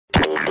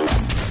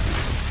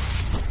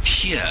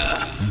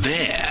Here,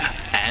 there,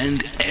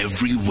 and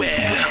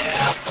everywhere.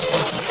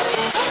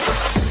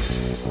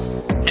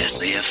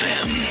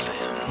 SAFM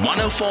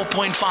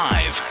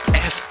 104.5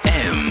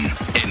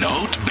 FM in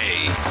Oat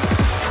Bay.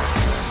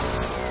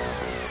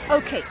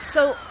 Okay,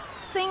 so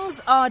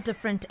things are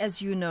different,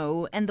 as you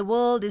know, and the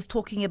world is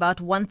talking about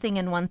one thing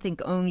and one thing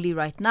only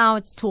right now.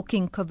 It's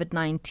talking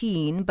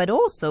COVID-19, but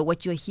also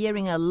what you're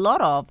hearing a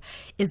lot of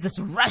is this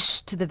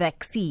rush to the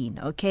vaccine,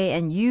 okay?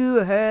 And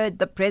you heard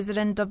the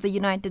President of the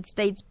United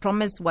States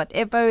promise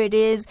whatever it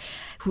is,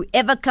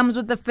 whoever comes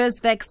with the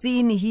first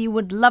vaccine, he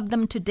would love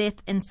them to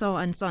death, and so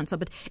on and so on.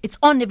 But it's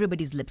on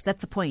everybody's lips,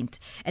 that's the point.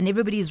 And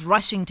everybody is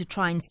rushing to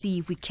try and see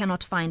if we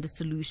cannot find a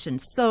solution.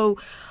 So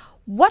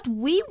what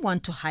we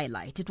want to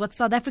highlight is what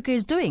South Africa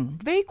is doing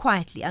very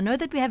quietly. I know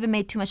that we haven't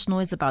made too much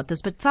noise about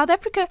this, but South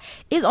Africa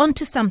is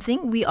onto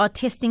something. We are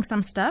testing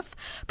some stuff.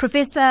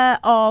 Professor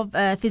of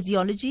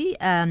Physiology,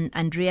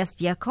 Andreas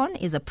Diacon,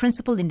 is a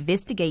principal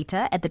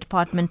investigator at the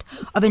Department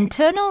of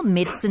Internal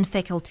Medicine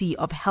Faculty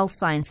of Health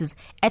Sciences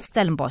at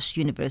Stellenbosch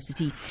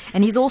University.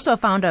 And he's also a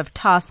founder of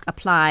Task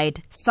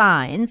Applied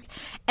Science.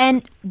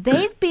 And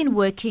they've been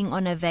working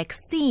on a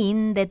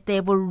vaccine that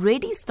they've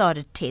already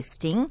started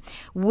testing,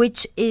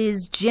 which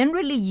is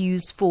generally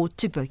used for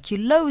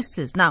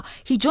tuberculosis. Now,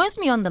 he joins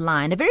me on the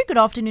line. A very good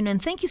afternoon,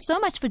 and thank you so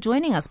much for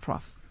joining us,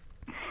 Prof.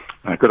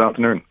 Good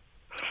afternoon.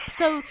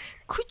 So,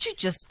 could you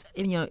just,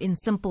 in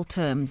simple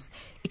terms,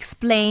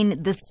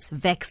 explain this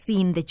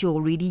vaccine that you're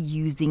already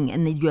using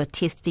and that you're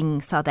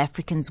testing South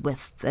Africans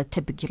with, the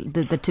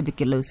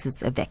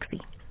tuberculosis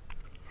vaccine?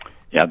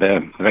 Yeah,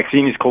 the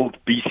vaccine is called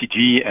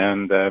Bcg,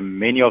 and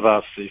many of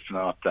us, if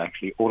not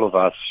actually all of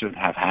us, should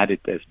have had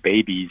it as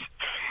babies.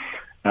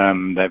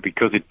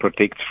 Because it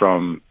protects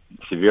from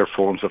severe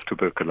forms of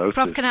tuberculosis.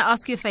 Prof, can I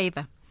ask you a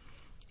favor?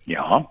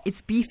 Yeah.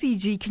 It's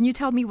BCG. Can you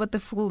tell me what the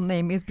full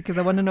name is? Because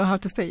I want to know how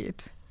to say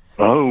it.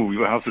 Oh,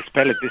 you have to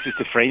spell it. This is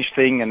the French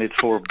thing, and it's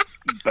for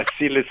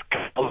Bacillus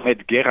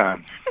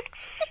Calmette-Guerin.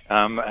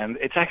 And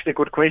it's actually a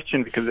good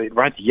question because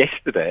right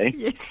yesterday,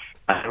 yes,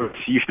 I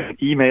received an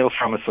email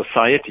from a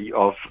society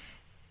of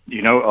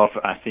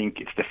I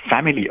think it's the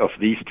family of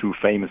these two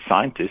famous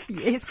scientists.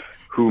 Yes.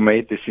 Who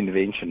made this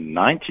invention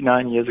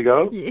 99 years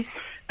ago. Yes.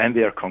 And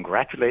they are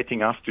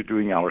congratulating us to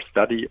doing our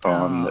study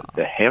on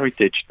the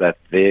heritage that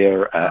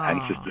their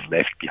ancestors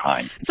left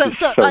behind. So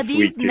are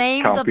these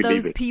names of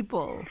those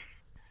people?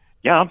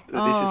 Yeah, this is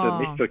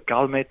a Mr.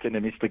 Calmette and a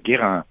Mr.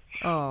 Guerin,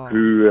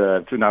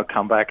 who, to now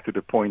come back to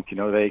the point,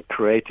 they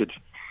created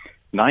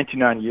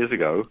 99 years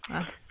ago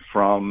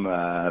from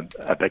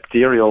a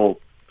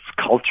bacterial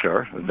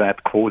culture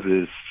that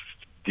causes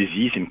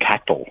disease in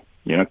cattle,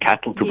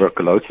 cattle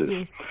tuberculosis.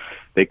 Yes.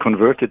 They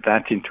converted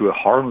that into a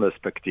harmless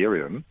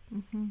bacterium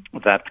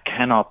that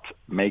cannot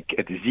make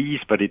a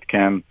disease, but it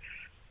can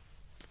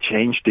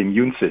change the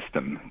immune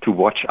system to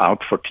watch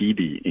out for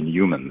TB in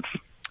humans.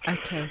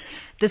 Okay,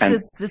 this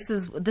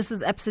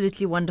is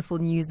absolutely wonderful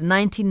news.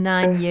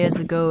 99 years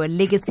ago, a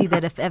legacy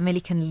that a family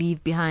can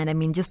leave behind. I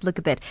mean, just look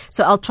at that.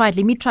 So I'll try it.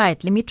 Let me try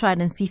it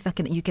and see if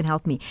you can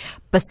help me.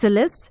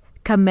 Bacillus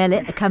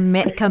Calmette-Guerin.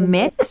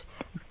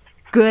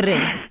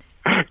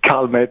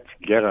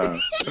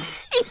 Calmette-Guerin.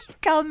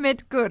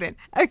 Calmette-Guerin.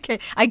 Okay,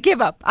 I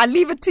give up. I'll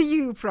leave it to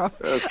you, Prof.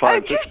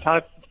 Fine. Okay. Just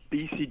type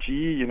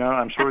BCG.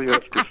 I'm sure you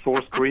have the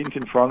 4 screens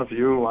in front of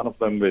you. One of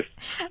them with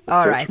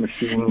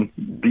machine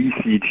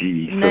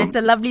BCG. No, it's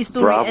a lovely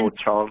story. Bravo,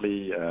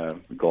 Charlie,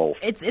 Golf.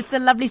 It's a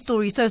lovely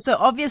story. So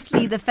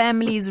obviously the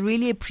family is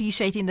really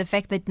appreciating the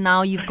fact that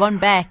now you've gone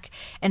back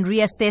and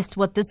reassessed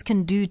what this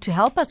can do to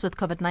help us with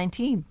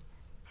COVID-19.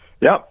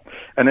 Yeah,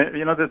 and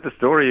the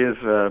story is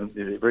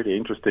really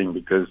interesting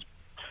because,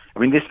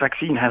 this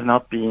vaccine has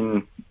not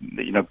been,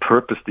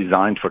 purpose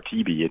designed for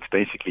TB. It's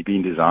basically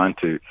been designed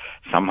to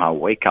somehow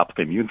wake up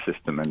the immune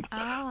system. And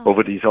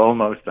over these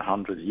almost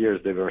 100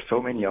 years, there were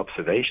so many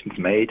observations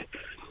made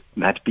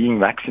that being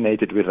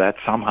vaccinated with that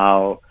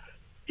somehow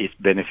is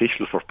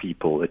beneficial for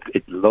people.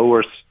 It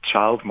lowers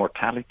child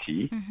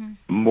mortality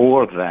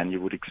more than you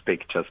would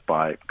expect just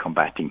by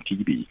combating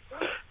TB.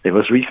 There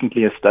was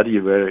recently a study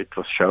where it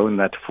was shown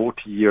that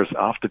 40 years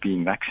after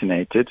being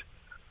vaccinated,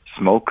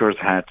 smokers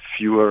had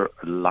fewer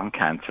lung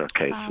cancer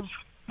cases.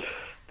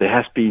 There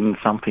has been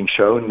something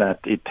shown that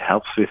it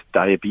helps with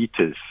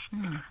diabetes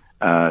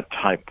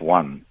type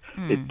 1.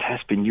 It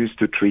has been used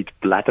to treat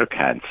bladder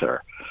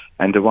cancer.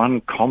 And the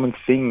one common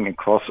thing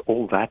across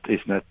all that is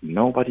that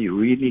nobody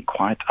really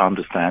quite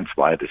understands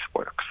why this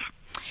works.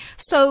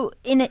 So,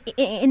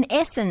 in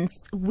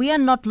essence, we are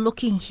not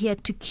looking here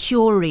to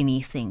cure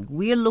anything.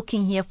 We are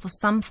looking here for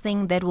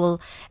something that will,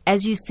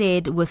 as you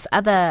said, with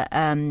other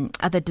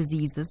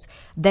diseases,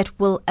 that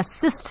will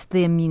assist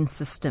the immune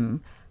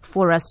system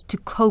for us to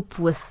cope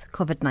with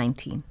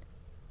COVID-19.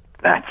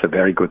 That's a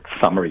very good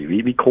summary.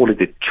 We call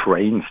it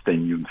trains the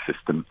immune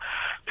system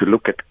to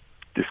look at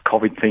this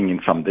COVID thing in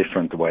some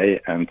different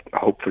way and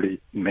hopefully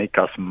make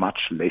us much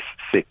less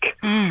sick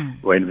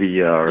when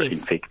we are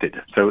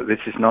infected. So this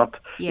is not,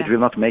 it will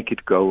not make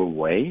it go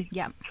away.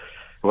 Yeah.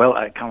 Well,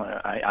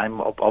 I'm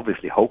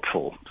obviously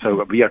hopeful.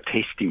 So we are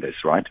testing this,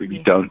 right? We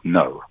Yes. don't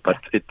know, but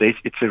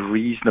it's a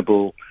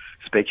reasonable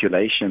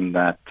speculation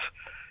that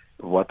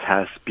what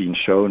has been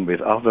shown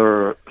with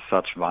other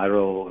such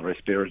viral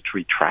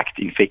respiratory tract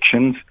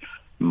infections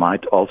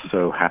might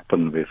also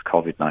happen with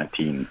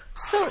COVID-19.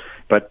 So,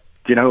 But,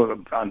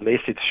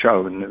 unless it's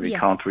shown, we Yeah.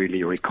 can't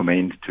really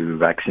recommend to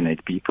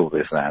vaccinate people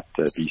with that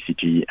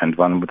BCG. And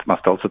one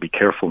must also be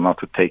careful not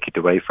to take it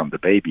away from the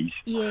babies.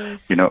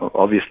 yes.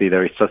 Obviously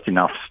there is just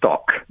enough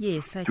stock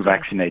Yes, I to get it.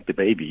 vaccinate the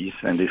babies.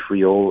 And if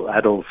we all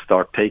adults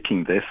start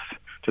taking this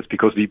just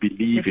because we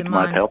believe The it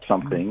might demand. help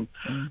something,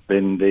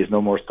 then there's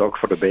no more stock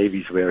for the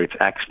babies where it's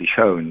actually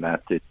shown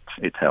that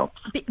it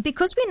helps.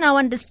 Because we now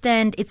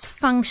understand its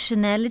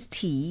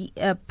functionality,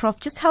 Prof,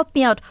 just help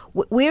me out.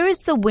 Where is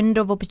the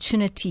window of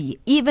opportunity,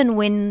 even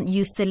when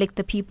you select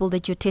the people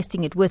that you're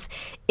testing it with?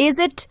 Is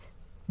it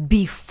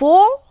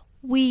before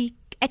we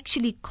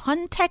actually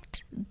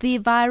contact the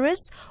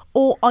virus,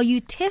 or are you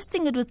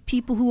testing it with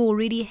people who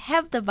already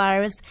have the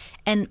virus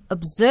and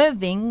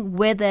observing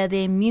whether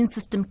their immune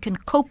system can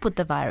cope with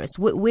the virus?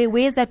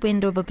 Where's that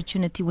window of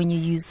opportunity when you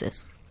use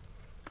this?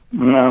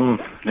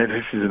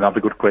 This is another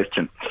good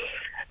question.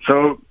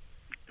 So,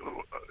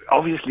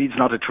 obviously, it's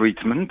not a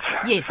treatment.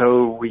 Yes.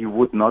 So we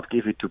would not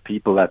give it to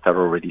people that are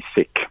already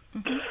sick.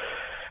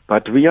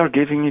 But we are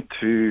giving it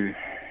to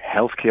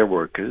healthcare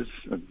workers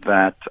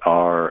that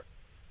are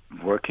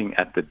working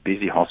at the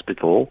busy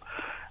hospital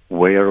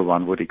where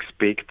one would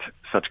expect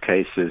such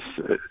cases,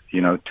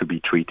 to be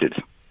treated.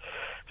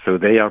 So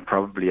they are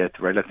probably at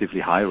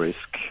relatively high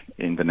risk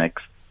in the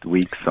next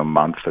weeks or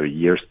months or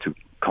years to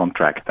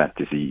contract that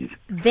disease.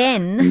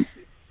 Then,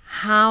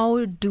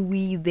 how do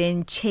we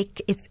then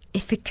check its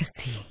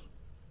efficacy?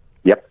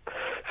 Yep.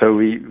 So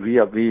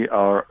we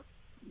are.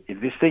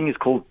 This thing is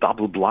called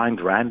double-blind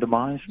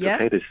randomized. Yeah.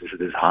 Okay, this is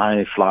this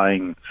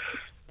high-flying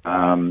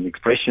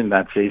expression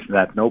that says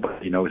that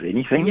nobody knows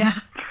anything. Yeah.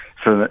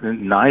 So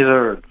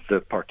neither the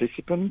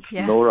participants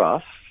Yeah. nor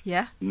us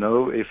Yeah.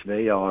 know if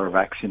they are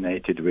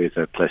vaccinated with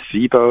a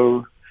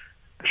placebo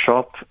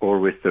shot or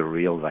with the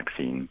real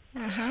vaccine.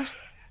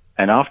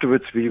 And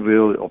afterwards, we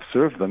will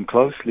observe them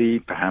closely,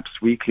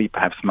 perhaps weekly,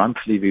 perhaps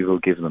monthly. We will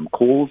give them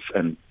calls,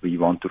 and we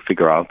want to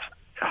figure out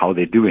how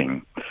they're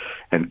doing.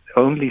 And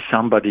only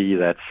somebody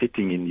that's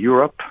sitting in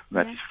Europe,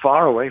 that is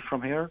far away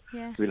from here,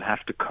 will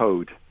have to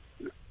code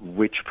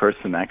which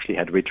person actually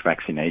had which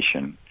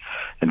vaccination.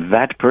 And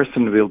that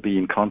person will be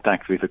in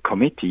contact with a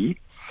committee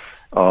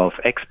of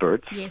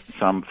experts, Yes.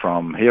 some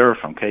from here,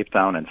 from Cape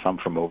Town, and some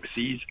from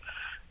overseas,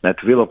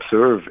 that will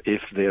observe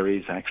if there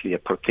is actually a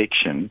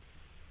protection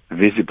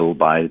visible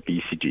by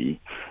BCG.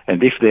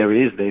 And if there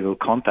is, they will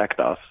contact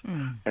us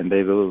and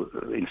they will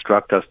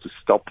instruct us to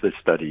stop the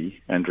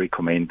study and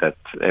recommend that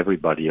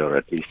everybody, or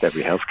at least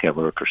every healthcare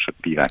worker, should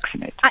be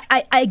vaccinated.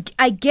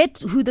 I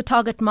get who the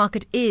target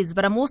market is,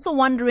 but I'm also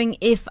wondering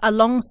if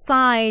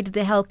alongside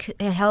the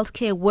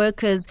healthcare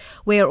workers,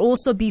 we're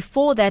also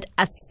before that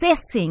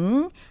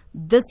assessing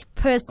this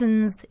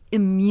person's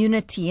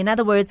immunity. In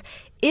other words,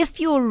 if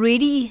you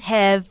already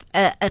have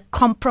a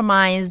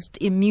compromised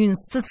immune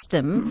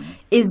system,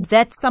 is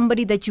that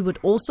somebody that you would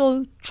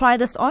also try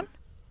this on?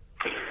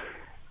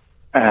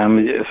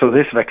 So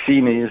this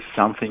vaccine is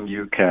something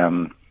you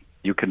can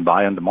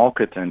buy on the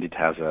market, and it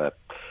has a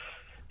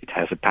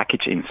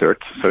package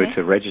insert. So Okay. it's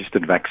a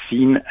registered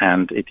vaccine,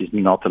 and it is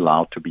not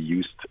allowed to be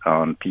used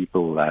on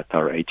people that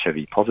are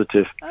HIV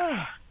positive.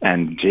 Oh.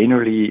 And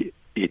generally,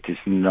 it is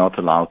not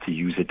allowed to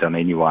use it on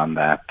anyone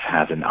that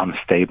has an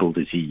unstable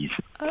disease.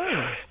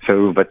 Oh.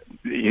 So, but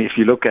if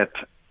you look at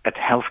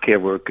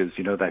healthcare workers,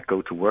 that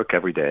go to work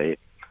every day,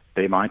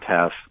 they might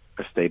have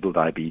a stable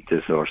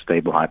diabetes or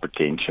stable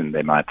hypertension.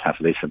 They might have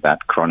this or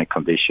that chronic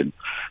condition,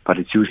 but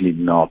it's usually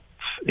not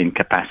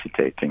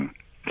incapacitating.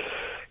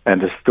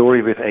 And the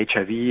story with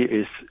HIV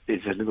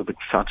is a little bit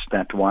such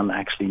that one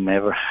actually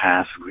never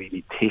has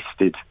really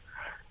tested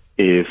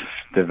if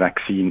the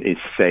vaccine is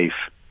safe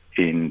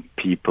in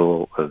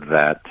people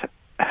that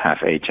have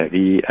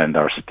HIV and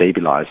are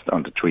stabilized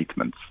on the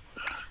treatments.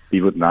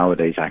 We would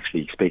nowadays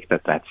actually expect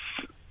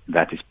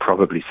that is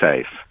probably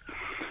safe.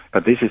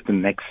 But this is the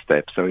next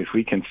step. So if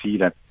we can see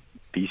that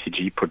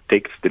BCG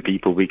protects the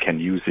people we can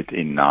use it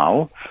in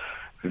now,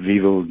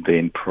 we will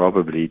then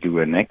probably do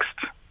a next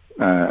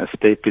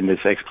step in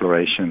this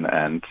exploration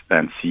and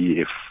see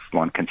if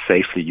one can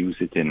safely use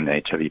it in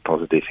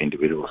HIV-positive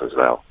individuals as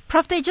well.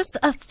 Prof, there are just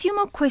a few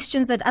more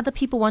questions that other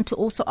people want to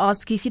also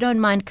ask you. If you don't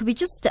mind, could we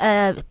just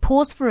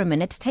pause for a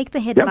minute, take the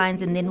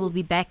headlines, and then we'll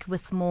be back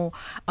with more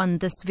on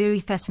this very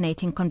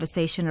fascinating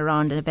conversation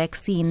around a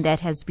vaccine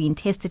that has been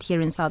tested here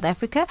in South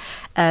Africa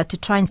to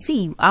try and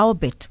see our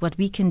bit, what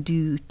we can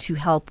do to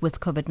help with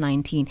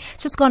COVID-19.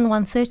 It's just gone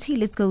 1:30.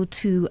 Let's go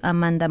to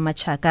Amanda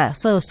Machaka.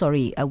 So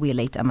sorry, we're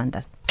late,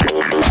 Amanda.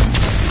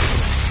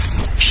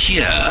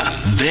 Here,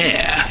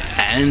 there,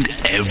 and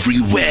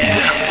everywhere.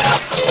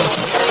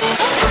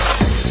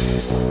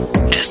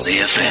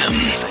 SAFM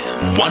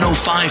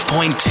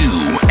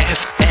 105.2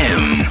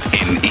 FM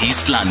in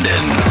East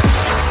London.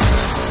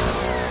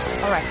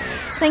 All right.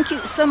 Thank you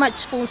so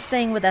much for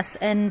staying with us,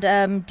 and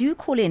do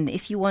call in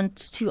if you want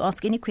to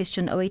ask any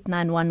question,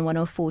 0891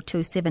 104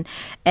 207,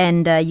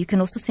 and you can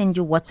also send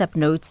your WhatsApp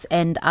notes.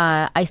 And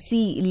I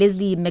see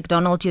Leslie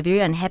McDonald, you're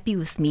very unhappy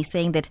with me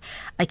saying that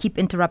I keep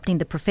interrupting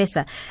the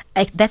professor.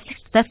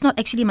 That's not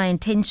actually my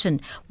intention.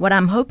 What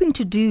I'm hoping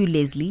to do,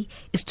 Leslie,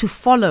 is to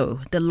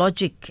follow the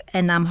logic,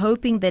 and I'm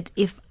hoping that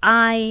if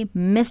I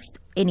miss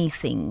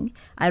anything,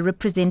 I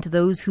represent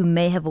those who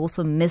may have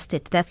also missed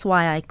it. That's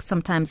why I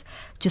sometimes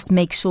just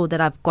make sure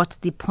that I've got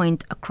the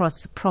point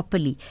across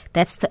properly.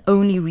 That's the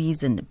only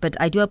reason. But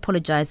I do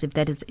apologize if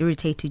that has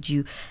irritated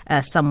you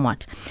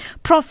somewhat.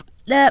 Prof,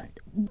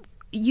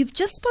 you've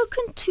just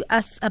spoken to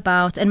us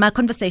about, and my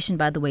conversation,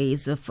 by the way,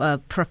 is of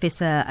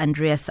Professor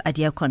Andreas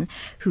Diacon,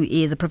 who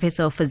is a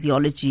professor of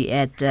physiology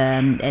and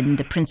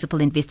the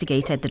principal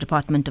investigator at the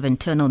Department of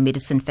Internal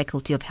Medicine,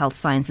 Faculty of Health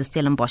Sciences,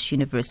 Stellenbosch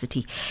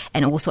University,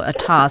 and also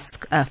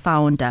a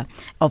founder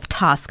of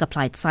Task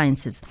Applied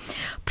Sciences.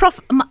 Prof,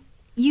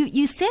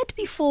 you said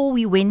before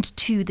we went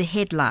to the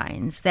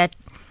headlines that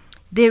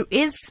there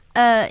is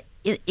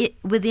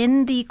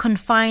within the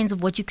confines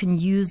of what you can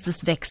use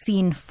this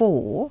vaccine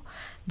for,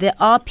 there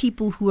are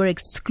people who are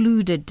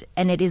excluded,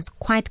 and it is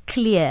quite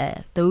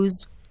clear,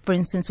 those, for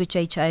instance, with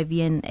HIV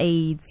and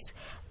AIDS,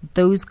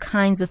 those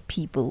kinds of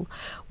people,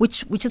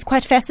 which is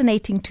quite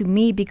fascinating to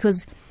me,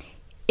 because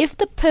if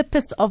the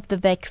purpose of the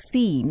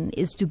vaccine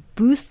is to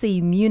boost the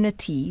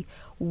immunity,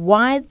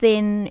 why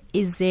then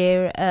is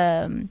there,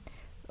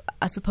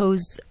 I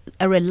suppose,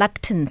 a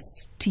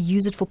reluctance to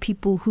use it for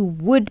people who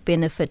would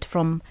benefit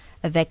from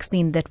a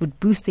vaccine that would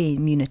boost their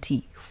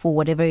immunity for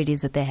whatever it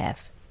is that they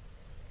have?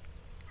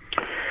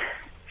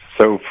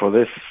 So for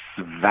this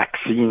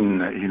vaccine,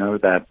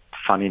 that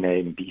funny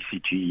name,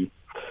 BCG,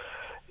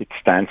 it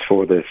stands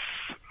for this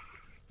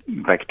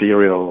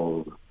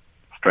bacterial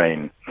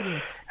strain.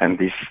 Yes. And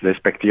this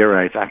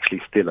bacteria is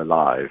actually still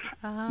alive.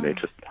 They're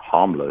just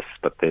harmless,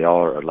 but they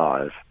are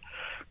alive.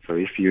 So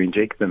if you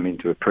inject them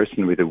into a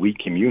person with a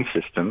weak immune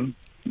system,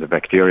 the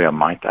bacteria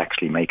might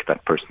actually make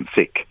that person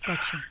sick.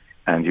 Gotcha.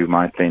 And you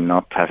might then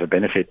not have a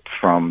benefit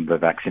from the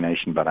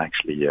vaccination, but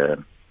actually, a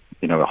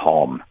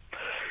harm.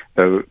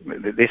 So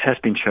this has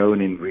been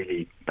shown in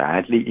really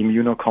badly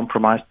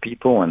immunocompromised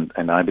people,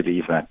 and I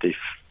believe that if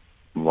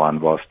one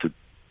was to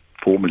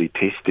formally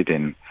test it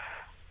in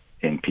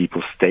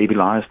people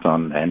stabilized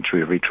on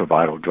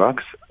antiretroviral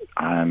drugs,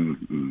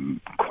 I'm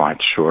quite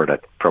sure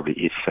that probably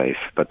is safe,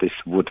 but this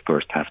would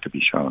first have to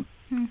be shown.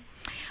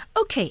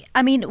 Okay.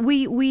 I mean,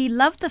 we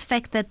love the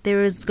fact that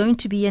there is going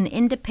to be an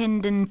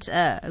independent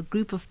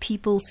group of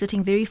people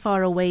sitting very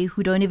far away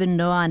who don't even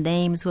know our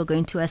names, who are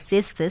going to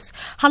assess this.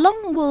 How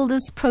long will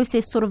this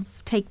process sort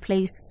of take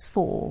place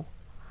for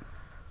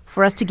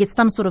us to get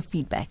some sort of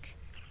feedback?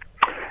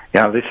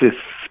 Yeah, this is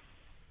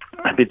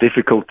a bit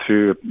difficult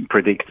to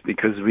predict,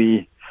 because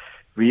we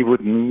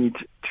would need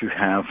to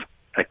have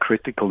a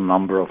critical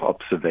number of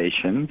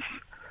observations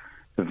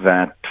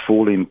that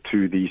fall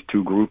into these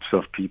two groups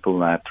of people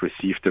that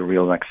received the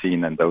real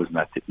vaccine and those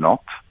that did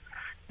not.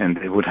 And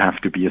there would have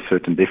to be a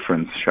certain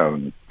difference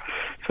shown.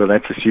 So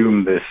let's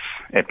assume this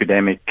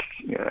epidemic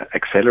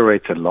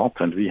accelerates a lot,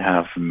 and we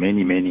have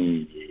many,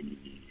 many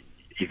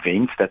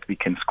events that we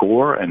can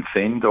score and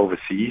send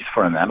overseas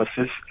for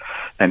analysis,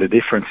 and the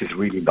difference is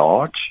really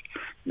large.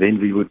 Then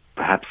we would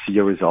perhaps see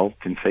a result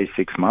in, say,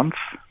 6 months.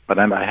 But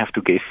I have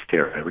to guess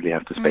here. I really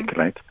have to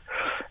speculate.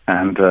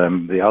 And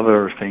the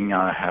other thing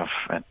I have,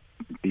 at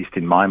least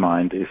in my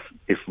mind, is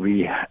if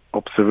we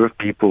observe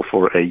people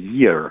for a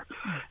year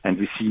and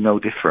we see no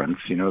difference,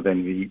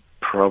 then we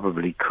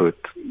probably could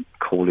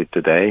call it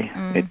a day,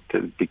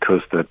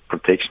 because the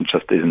protection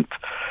just isn't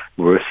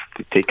worth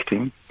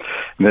detecting.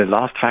 And the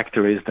last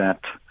factor is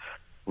that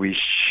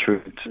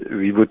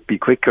we would be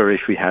quicker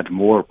if we had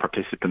more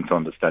participants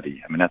on the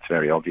study. I mean, that's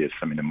very obvious.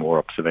 I mean, the more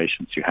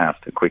observations you have,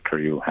 the quicker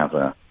you have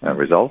a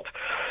result.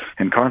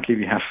 And currently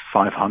we have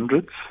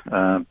 500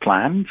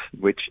 planned,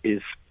 which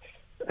is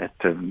at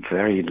the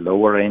very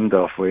lower end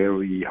of where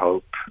we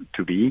hope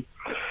to be.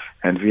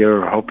 And we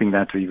are hoping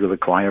that we will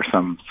acquire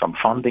some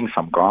funding,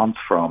 some grants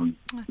from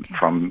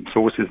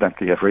sources that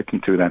we have written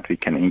to, that we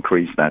can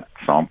increase that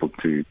sample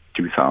to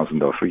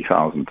 2,000 or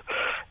 3,000.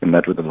 And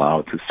that would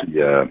allow to see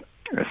a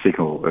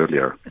signal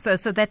earlier.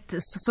 So that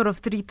sort of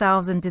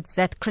 3,000, it's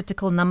that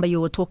critical number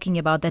you were talking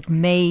about that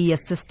may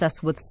assist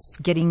us with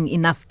getting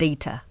enough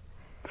data?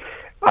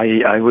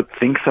 I would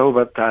think so,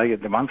 but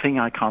the one thing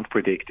I can't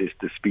predict is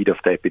the speed of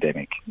the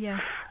epidemic.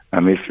 Yeah.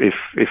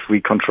 If we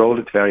control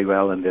it very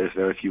well and there's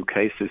very few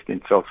cases,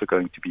 then it's also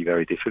going to be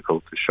very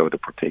difficult to show the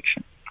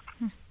protection.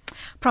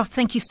 Prof,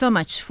 thank you so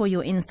much for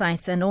your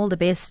insights, and all the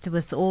best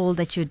with all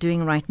that you're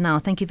doing right now.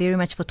 Thank you very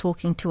much for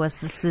talking to us.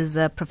 This is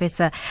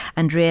Professor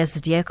Andreas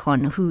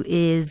Diacon, who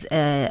is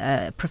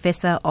a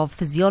professor of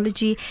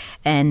physiology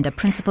and a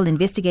principal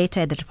investigator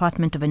at the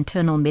Department of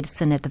Internal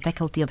Medicine at the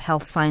Faculty of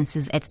Health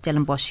Sciences at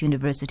Stellenbosch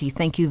University.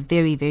 Thank you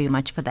very, very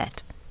much for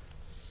that.